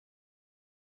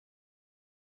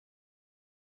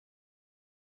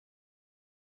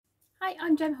Hi,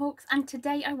 I'm Gem Hawks, and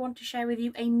today I want to share with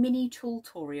you a mini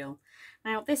Tool-Torial.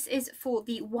 Now this is for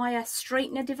the wire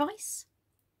straightener device.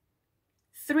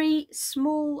 3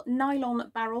 small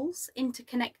nylon barrels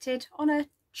interconnected on a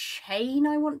chain,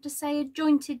 I want to say, a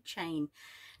jointed chain.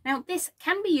 Now this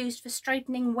can be used for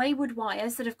straightening wayward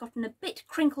wires that have gotten a bit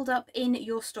crinkled up in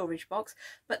your storage box,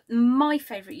 but my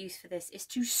favourite use for this is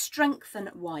to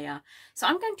strengthen wire. So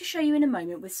I'm going to show you in a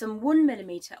moment with some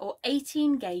 1mm or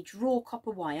 18 gauge raw copper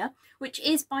wire, which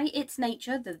is by its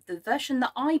nature, the version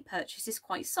that I purchased is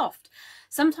quite soft.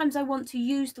 Sometimes I want to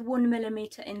use the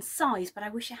 1mm in size, but I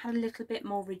wish it had a little bit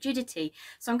more rigidity.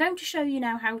 So I'm going to show you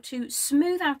now how to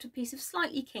smooth out a piece of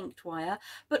slightly kinked wire,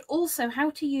 but also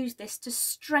how to use this to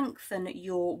strengthen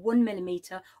your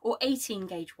 1mm or 18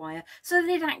 gauge wire so that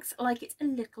it acts like it's a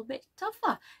little bit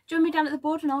tougher. Join me down at the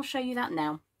board and I'll show you that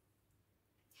now.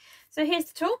 So here's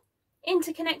the tool,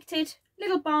 interconnected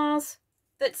little bars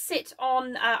that sit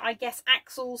on, I guess,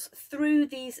 axles through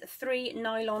these 3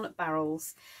 nylon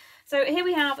barrels. So here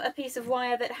we have a piece of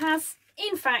wire that has,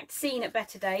 in fact, seen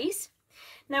better days.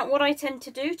 Now what I tend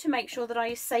to do to make sure that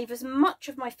I save as much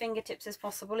of my fingertips as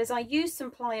possible is I use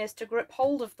some pliers to grip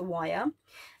hold of the wire,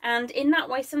 and in that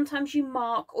way sometimes you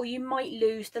mark or you might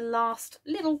lose the last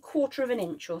little quarter of an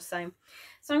inch or so.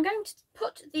 So I'm going to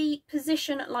put the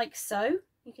position like so.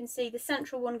 You can see the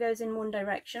central one goes in one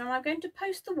direction, and I'm going to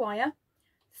post the wire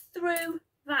through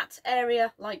that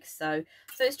area like so.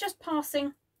 So it's just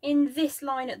passing in this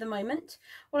line at the moment.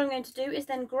 What I'm going to do is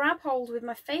then grab hold with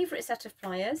my favourite set of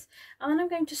pliers, and then I'm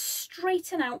going to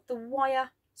straighten out the wire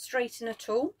straightener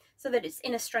tool so that it's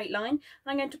in a straight line, and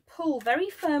I'm going to pull very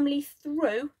firmly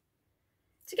through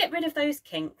to get rid of those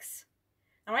kinks.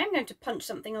 Now I am going to punch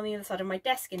something on the other side of my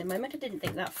desk in a moment. I didn't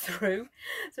think that through.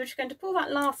 So we're just going to pull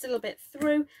that last little bit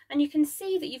through, and you can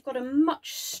see that you've got a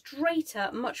much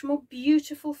straighter, much more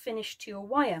beautiful finish to your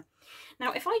wire.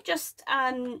 Now if I just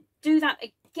do that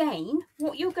again,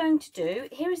 what you're going to do,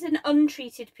 here is an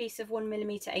untreated piece of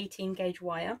 1mm 18 gauge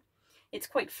wire. It's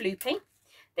quite floopy.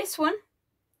 This one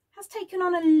has taken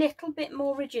on a little bit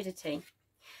more rigidity.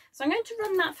 So I'm going to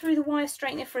run that through the wire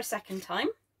straightener for a second time,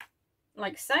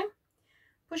 like so,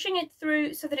 pushing it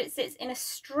through so that it sits in a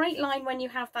straight line when you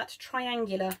have that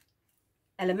triangular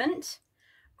element.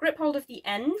 Grip hold of the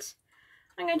end.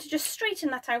 I'm going to just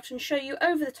straighten that out and show you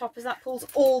over the top as that pulls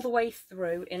all the way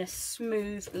through in a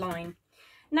smooth line.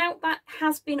 Now that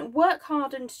has been work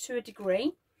hardened to a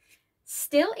degree,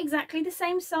 still exactly the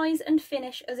same size and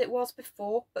finish as it was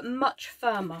before, but much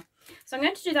firmer. So I'm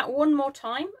going to do that one more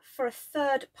time for a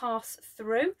third pass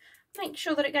through. Make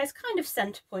sure that it goes kind of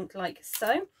centre point like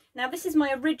so. Now this is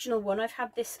my original one. I've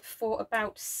had this for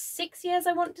about 6 years,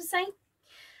 I want to say. I'm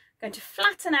going to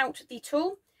flatten out the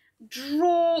tool,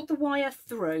 draw the wire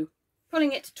through,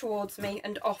 pulling it towards me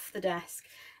and off the desk.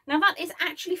 Now that is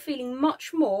actually feeling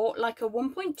much more like a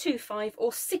 1.25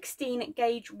 or 16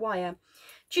 gauge wire.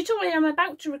 Tutorial I'm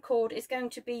about to record is going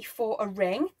to be for a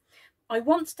ring. I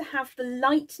want to have the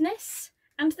lightness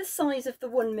and the size of the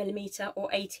 1mm or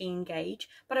 18 gauge,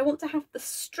 but I want to have the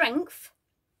strength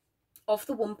of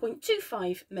the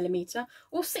 1.25mm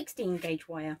or 16 gauge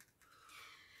wire.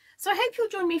 So I hope you'll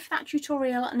join me for that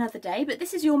tutorial another day, but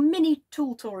this is your mini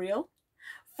Tool-Torial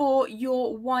for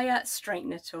your wire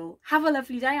straightener tool. Have a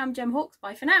lovely day. I'm Gem Hawks.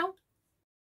 Bye for now.